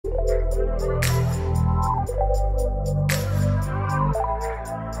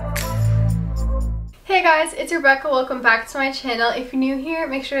Hey guys, it's Rebecca. Welcome back to my channel. If you're new here,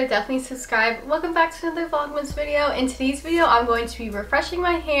 make sure to definitely subscribe. Welcome back to another Vlogmas video. In today's video, I'm going to be refreshing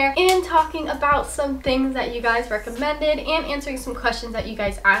my hair and talking about some things that you guys recommended and answering some questions that you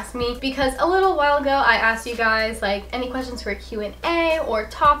guys asked me, because a little while ago I asked you guys like any questions for Q&A or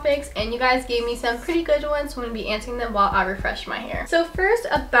topics, and you guys gave me some pretty good ones, so I'm going to be answering them while I refresh my hair. So first,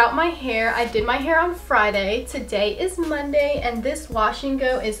 about my hair, I did my hair on Friday. Today is Monday, and this wash and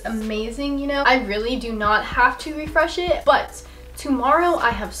go is amazing. You know, I really do not have to refresh it, but tomorrow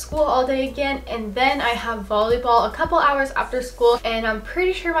I have school all day again, and then I have volleyball a couple hours after school, and I'm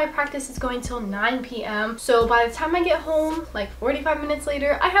pretty sure my practice is going till 9 p.m. So by the time I get home, like 45 minutes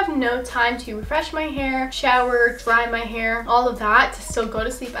later, I have no time to refresh my hair, shower, dry my hair, all of that to still go to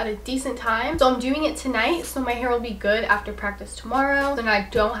sleep at a decent time. So I'm doing it tonight, so my hair will be good after practice tomorrow. Then I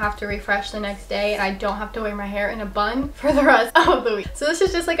don't have to refresh the next day, and I don't have to wear my hair in a bun for the rest of the week. So this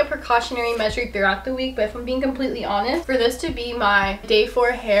is just like a precautionary measure throughout the week, but if I'm being completely honest, for this to be my day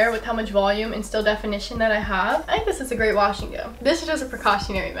 4 hair with how much volume and still definition that I have, I think this is a great wash and go. This is just a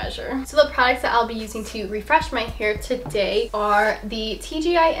precautionary measure. So the products that I'll be using to refresh my hair today are the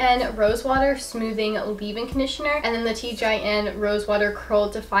tgin Rose Water Smoothing Leave-In Conditioner and then the tgin Rose Water Curl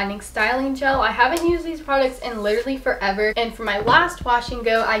Defining Styling Gel. I haven't used these products in literally forever, and for my last wash and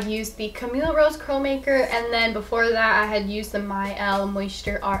go I used the Camille Rose Curl Maker, and then before that I had used the My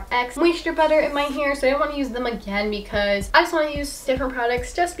Moisture RX Moisture Butter in my hair, so I didn't want to use them again because I just want to use different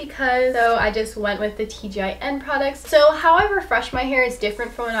products just because, so I just went with the tgin products. So how I refresh my hair is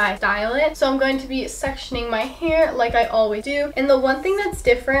different from when I style it, so I'm going to be sectioning my hair like I always do. And the one thing that's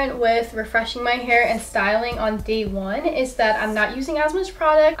different with refreshing my hair and styling on day 1 is that I'm not using as much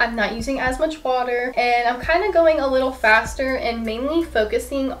product, I'm not using as much water, and I'm kind of going a little faster and mainly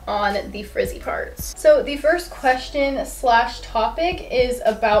focusing on the frizzy parts. So the first question slash topic is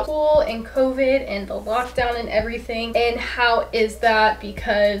about school and COVID and the lockdown and everything, and how is that,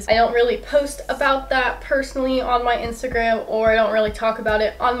 because I don't really post about that personally on my Instagram, or I don't really talk about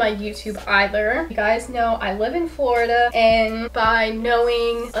it on my YouTube either. You guys know I live in Florida, and by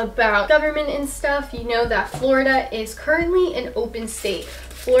knowing about government and stuff, you know that Florida is currently an open state.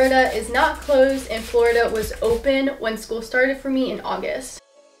 Florida is not closed, and Florida was open when school started for me in August.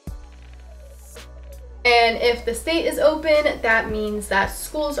 And if the state is open, that means that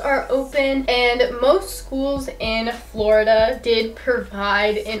schools are open, and most schools in Florida did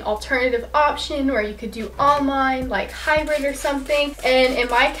provide an alternative option where you could do online, like hybrid or something, and in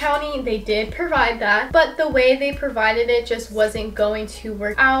my county they did provide that, but the way they provided it just wasn't going to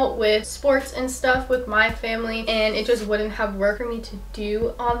work out with sports and stuff with my family, and it just wouldn't have worked for me to do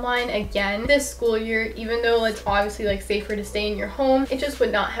online again this school year. Even though it's obviously like safer to stay in your home, it just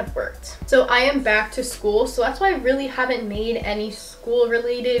would not have worked. So I am back to school, so that's why I really haven't made any school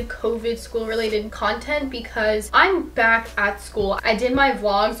related, COVID school related content, because I'm back at school. I did my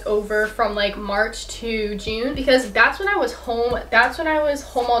vlogs over from like March to June because that's when I was home. That's when I was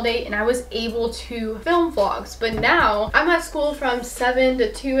home all day and I was able to film vlogs. But now I'm at school from 7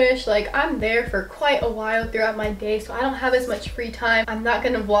 to 2ish. Like, I'm there for quite a while throughout my day, so I don't have as much free time. I'm not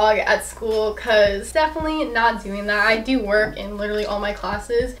gonna vlog at school because definitely not doing that. I do work in literally all my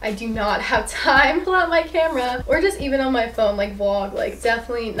classes. I do not have time to pull out my camera or just even on my phone like vlog. Like,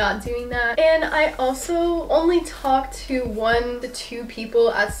 definitely not doing that. And I also only talk to 1 to 2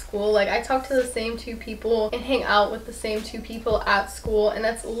 people at school. Like, I talk to the same 2 people and hang out with the same 2 people at school, and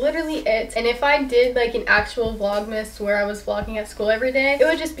that's literally it. And if I did like an actual vlogmas where I was vlogging at school every day, it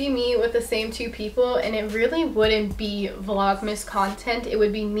would just be me with the same 2 people, and it really wouldn't be vlogmas content. It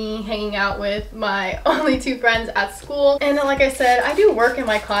would be me hanging out with my only 2 friends at school. And like I said, I do work in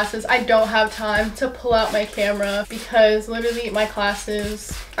my classes. I don't have time to pull out my camera because literally my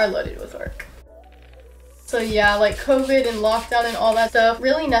classes are loaded with work. So yeah, like COVID and lockdown and all that stuff,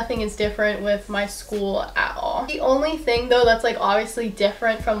 really nothing is different with my school at all. The only thing though that's like obviously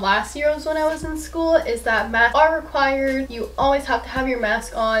different from last year when I was in school is that masks are required. You always have to have your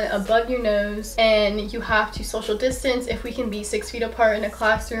mask on above your nose, and you have to social distance. If we can be 6 feet apart in a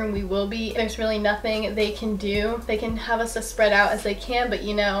classroom, we will be. There's really nothing they can do. They can have us as spread out as they can, but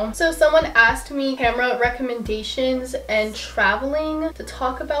you know. So someone asked me camera recommendations and traveling, to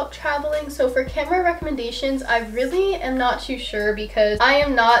talk about traveling. So for camera recommendations, recommendations, I really am not too sure because I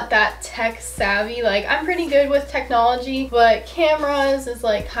am not that tech savvy. Like, I'm pretty good with technology, but cameras is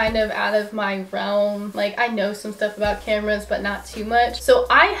like kind of out of my realm. Like, I know some stuff about cameras, but not too much. So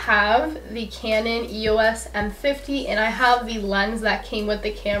I have the Canon EOS M50 and I have the lens that came with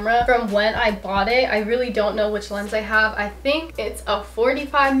the camera from when I bought it. I really don't know which lens I have. I think it's a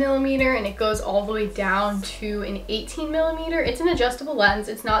 45mm and it goes all the way down to an 18mm. It's an adjustable lens.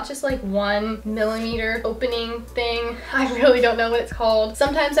 It's not just like 1mm opening thing. I really don't know what it's called.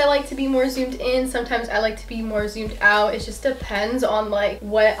 Sometimes I like to be more zoomed in, sometimes I like to be more zoomed out. It just depends on like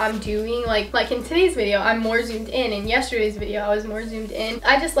what I'm doing. Like in today's video I'm more zoomed in, in yesterday's video I was more zoomed in.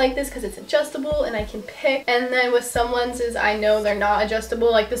 I just like this because it's adjustable and I can pick. And then with some lenses I know they're not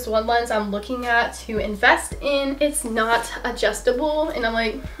adjustable. Like this one lens I'm looking at to invest in, it's not adjustable and I'm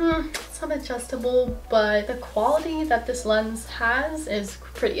like, it's not adjustable, but the quality that this lens has is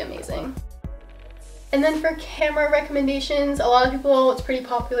pretty amazing. And then for camera recommendations, a lot of people, it's pretty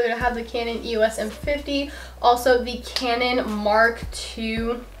popular to have the Canon EOS M50, also the Canon Mark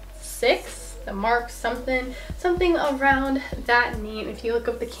II 6. The Mark something around that name. If you look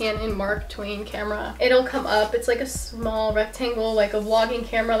up the Canon Mark Twain camera, it'll come up. It's like a small rectangle, like a vlogging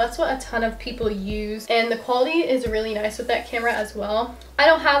camera. That's what a ton of people use, and the quality is really nice with that camera as well. I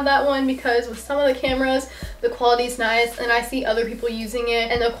don't have that one because with some of the cameras the quality is nice and I see other people using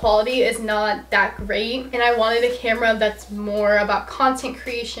it and the quality is not that great, and I wanted a camera that's more about content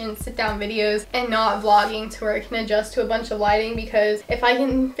creation, sit down videos, and not vlogging to where I can adjust to a bunch of lighting, because if I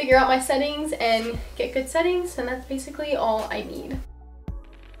can figure out my settings and get good settings, then that's basically all I need.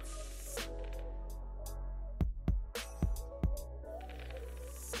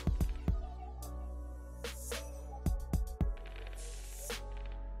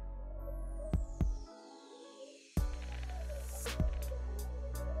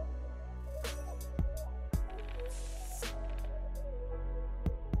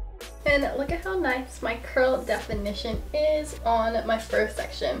 And look at how nice my curl definition is on my first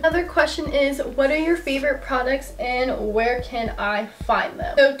section. Another question is, what are your favorite products and where can I find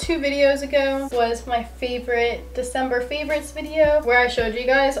them? So 2 videos ago was my favorite December favorites video where I showed you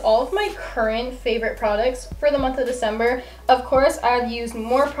guys all of my current favorite products for the month of December. Of course, I've used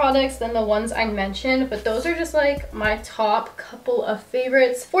more products than the ones I mentioned, but those are just like my top couple of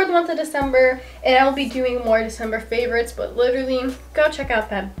favorites for the month of December, and I'll be doing more December favorites, but literally go check out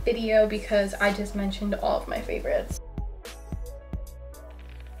that video because I just mentioned all of my favorites.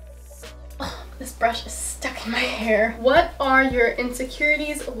 Oh, this brush is stuck in my hair. What are your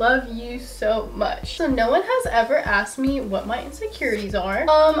insecurities? Love you so much. So no one has ever asked me what my insecurities are.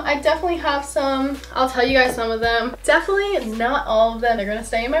 I definitely have some. I'll tell you guys some of them. Definitely not all of them. They're gonna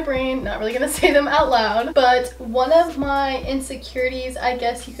stay in my brain, not really gonna say them out loud. But one of my insecurities, I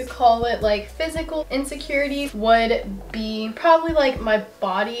guess you could call it like physical insecurities, would be probably like my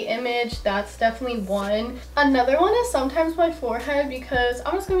body image. That's definitely one. Another one is sometimes my forehead, because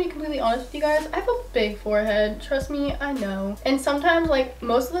I'm just gonna be completely honest with you guys. I have a big forehead, trust me, I know. And sometimes, like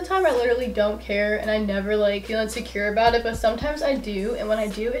most of the time, I literally don't care and I never like feel insecure about it, but sometimes I do, and when I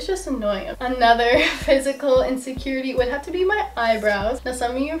do, it's just annoying. Another physical insecurity would have to be my eyebrows. Now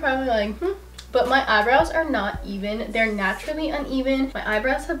some of you are probably like, but my eyebrows are not even. They're naturally uneven. My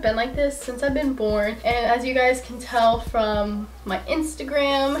eyebrows have been like this since I've been born, and as you guys can tell from my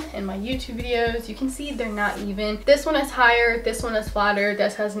Instagram and my YouTube videos, you can see they're not even. This one is higher, this one is flatter,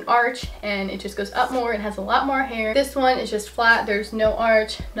 this has an arch and it just goes up more and has a lot more hair. This one is just flat, there's no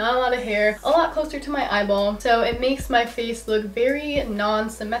arch, not a lot of hair, a lot closer to my eyeball, so it makes my face look very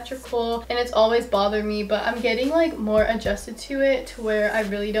non-symmetrical, and it's always bothered me, but I'm getting like more adjusted to it to where I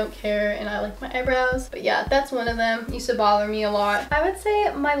really don't care and I like my eyebrows. But yeah, that's one of them. Used to bother me a lot. I would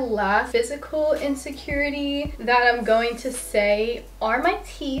say my last physical insecurity that I'm going to say are my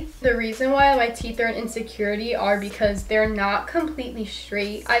teeth. The reason why my teeth are an insecurity are because they're not completely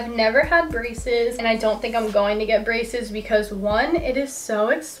straight. I've never had braces and I don't think I'm going to get braces because one, it is so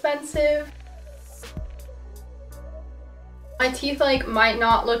expensive. My teeth like might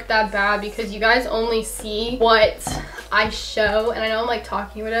not look that bad because you guys only see what I show, and I know I'm like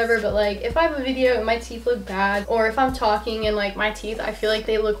talking whatever, but like if I have a video and my teeth look bad, or if I'm talking and like my teeth I feel like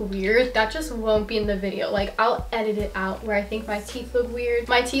they look weird, that just won't be in the video. Like I'll edit it out where I think my teeth look weird.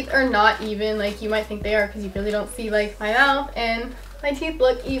 My teeth are not even like you might think they are because you really don't see like my mouth, and my teeth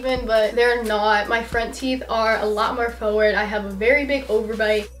look even, but they're not. My front teeth are a lot more forward. I have a very big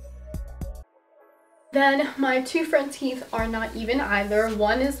overbite. Then my 2 front teeth are not even either.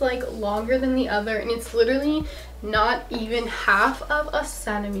 One is like longer than the other, and it's literally not even half of a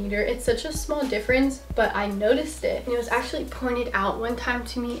centimeter. It's such a small difference, but I noticed it. And it was actually pointed out one time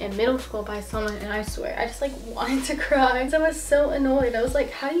to me in middle school by someone, and I swear I just like wanted to cry. I was so annoyed. I was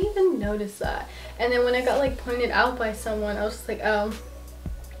like, how do you even notice that? And then when I got like pointed out by someone, I was just like, oh,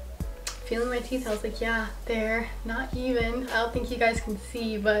 feeling my teeth. I was like, yeah, they're not even. I don't think you guys can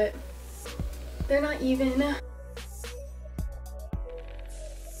see, but they're not even.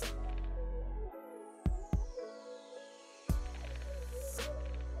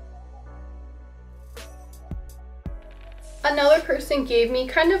 Another person gave me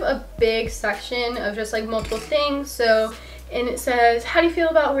kind of a big section of just like multiple things. So, and it says, how do you feel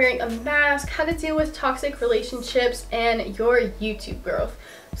about wearing a mask, how to deal with toxic relationships, and your YouTube growth.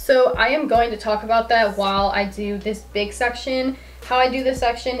 So I am going to talk about that while I do this big section. How I do this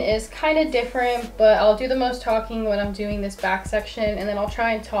section is kind of different, but I'll do the most talking when I'm doing this back section, and then I'll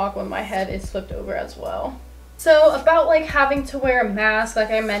try and talk when my head is flipped over as well. So about like having to wear a mask,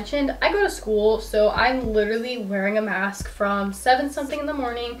 like I mentioned, I go to school, so I'm literally wearing a mask from 7 something in the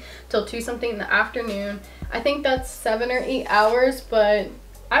morning till 2 something in the afternoon. I think that's 7 or 8 hours, but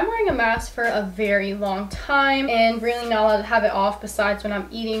I'm wearing a mask for a very long time and really not allowed to have it off besides when I'm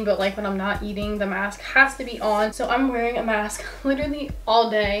eating, but like when I'm not eating, the mask has to be on. So I'm wearing a mask literally all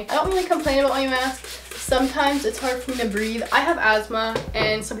day. I don't really complain about my mask. Sometimes it's hard for me to breathe. I have asthma,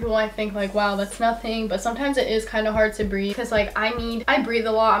 and some people might think like, wow, that's nothing, but sometimes it is kind of hard to breathe because like I breathe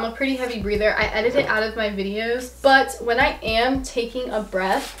a lot. I'm a pretty heavy breather. I edit it out of my videos, but when I am taking a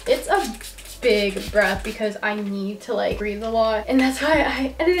breath, it's a big breath because I need to like breathe a lot, and that's why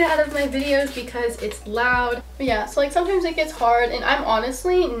I edit it out of my videos because it's loud. But yeah, so like sometimes it gets hard, and I'm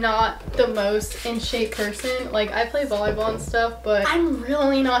honestly not the most in shape person. Like I play volleyball and stuff, but I'm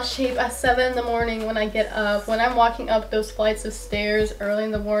really not shape at 7 in the morning when I get up. When I'm walking up those flights of stairs early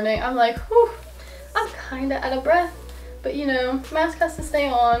in the morning, I'm like, whew, I'm kind of out of breath. But you know, mask has to stay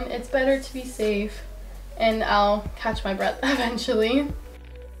on. It's better to be safe, and I'll catch my breath eventually.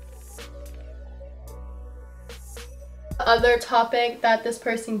 The other topic that this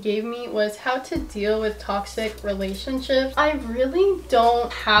person gave me was how to deal with toxic relationships. I really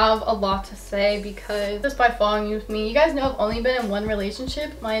don't have a lot to say because just by following with me, you guys know I've only been in one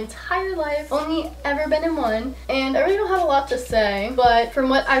relationship my entire life, only ever been in one, and I really don't have a lot to say. But from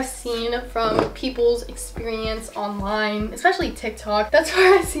what I've seen from people's experience online, especially TikTok, that's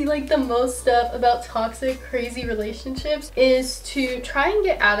where I see like the most stuff about toxic, crazy relationships, is to try and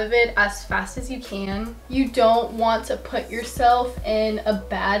get out of it as fast as you can. You don't want to put yourself in a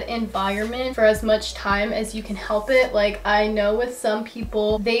bad environment for as much time as you can help it. Like I know with some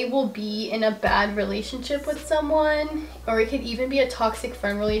people, they will be in a bad relationship with someone, or it could even be a toxic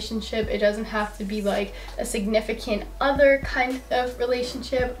friend relationship. It doesn't have to be like a significant other kind of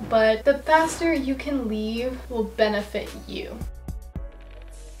relationship, but the faster you can leave will benefit you.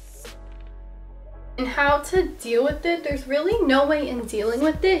 And how to deal with it, there's really no way in dealing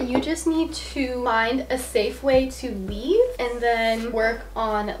with it. You just need to find a safe way to leave and then work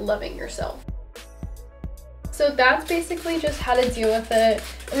on loving yourself. So that's basically just how to deal with it.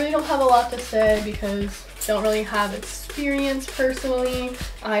 I really don't have a lot to say because I don't really have experience personally.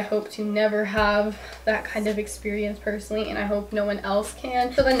 I hope to never have that kind of experience personally, and I hope no one else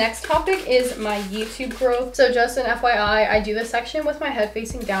can. So the next topic is my YouTube growth. So just an FYI, I do this section with my head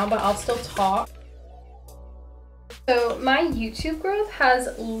facing down, but I'll still talk. So my YouTube growth has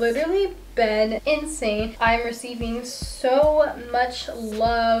literally been insane. I'm receiving so much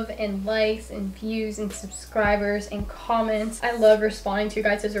love and likes and views and subscribers and comments. I love responding to you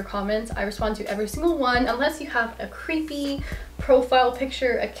guys' comments. I respond to every single one unless you have a creepy profile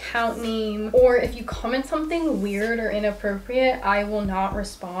picture, account name, or if you comment something weird or inappropriate, I will not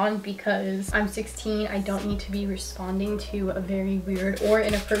respond because I'm 16. I don't need to be responding to a very weird or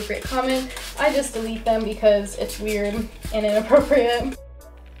inappropriate comment. I just delete them because it's weird and inappropriate.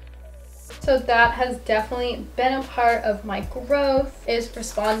 So that has definitely been a part of my growth, is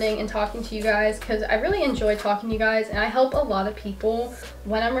responding and talking to you guys, because I really enjoy talking to you guys, and I help a lot of people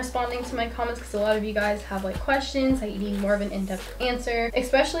when I'm responding to my comments because a lot of you guys have like questions. I need more of an in-depth answer,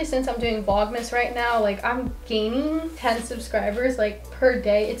 especially since I'm doing Vlogmas right now. Like I'm gaining 10 subscribers like per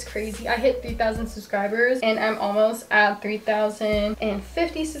day. It's crazy. I hit 3,000 subscribers and I'm almost at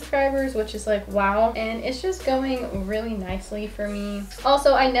 3,050 subscribers, which is like wow, and it's just going really nicely for me.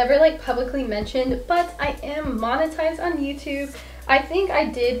 Also, I never like publicly mentioned, but I am monetized on YouTube. I think I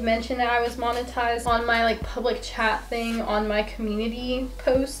did mention that I was monetized on my like public chat thing on my community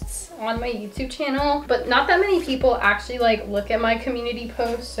posts on my YouTube channel, but not that many people actually like look at my community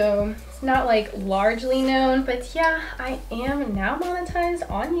posts, so it's not like largely known. But yeah, I am now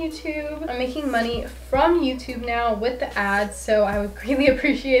monetized on YouTube. I'm making money from YouTube now with the ads, so I would greatly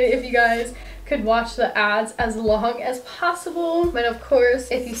appreciate it if you guys could watch the ads as long as possible. But of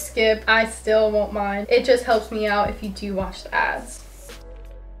course, if you skip, I still won't mind. It just helps me out if you do watch the ads.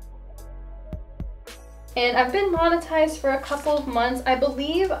 And I've been monetized for a couple of months. I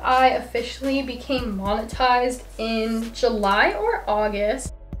believe I officially became monetized in July or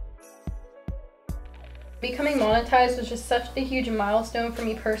August. Becoming monetized was just such a huge milestone for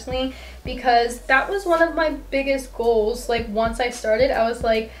me personally, because that was one of my biggest goals. Like once I started, I was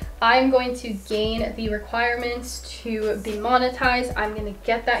like, I'm going to gain the requirements to be monetized. I'm gonna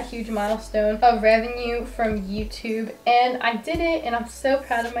get that huge milestone of revenue from YouTube, and I did it, and I'm so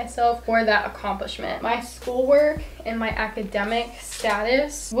proud of myself for that accomplishment. My schoolwork and my academic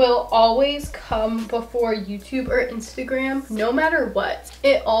status will always come before YouTube or Instagram, no matter what.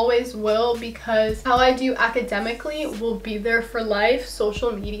 It always will, because how I do academically will be there for life.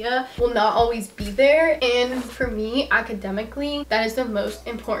 Social media will not always be there, and for me, academically, that is the most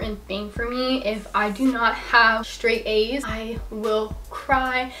important thing for me. If I do not have straight A's, I will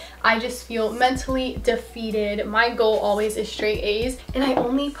cry. I just feel mentally defeated. My goal always is straight A's, and I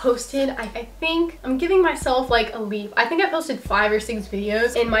only posted, I think I'm giving myself like a leap. I think I posted 5 or 6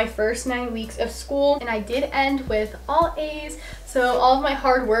 videos in my first 9 weeks of school, and I did end with all A's. So all of my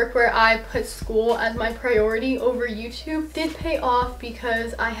hard work where I put school as my priority over YouTube did pay off,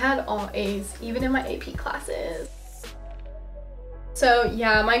 because I had all A's even in my AP classes. So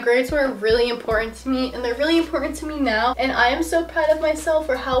yeah, my grades were really important to me, and they're really important to me now, and I am so proud of myself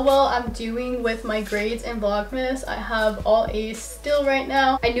for how well I'm doing with my grades in Vlogmas. I have all A's still right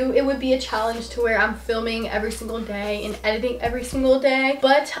now. I knew it would be a challenge to where I'm filming every single day and editing every single day,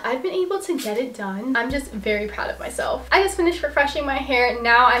 but I've been able to get it done. I'm just very proud of myself. I just finished refreshing my hair.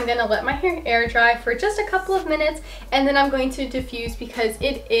 Now I'm gonna let my hair air dry for just a couple of minutes, and then I'm going to diffuse because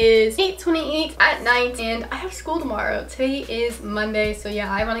it is 8:28 at night and I have school tomorrow. Today is Monday, so yeah,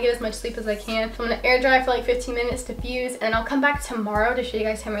 I want to get as much sleep as I can. So I'm gonna air dry for like 15 minutes, diffuse, and I'll come back tomorrow to show you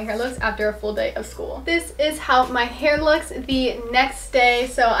guys how my hair looks after a full day of school. This is how my hair looks the next day.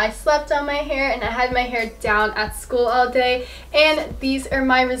 So I slept on my hair and I had my hair down at school all day, and these are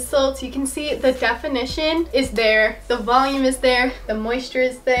my results. You can see the definition is there, the volume is there, the moisture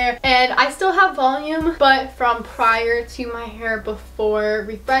is there, and I still have volume, but from prior to my hair before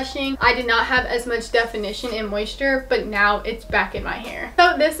refreshing, I did not have as much definition and moisture, but now it's back in my hair.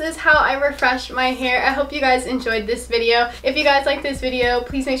 So this is how I refresh my hair. I hope you guys enjoyed this video. If you guys like this video,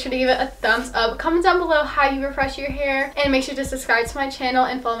 please make sure to give it a thumbs up. Comment down below how you refresh your hair, and make sure to subscribe to my channel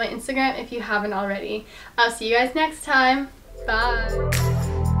and follow my Instagram if you haven't already. I'll see you guys next time. Bye.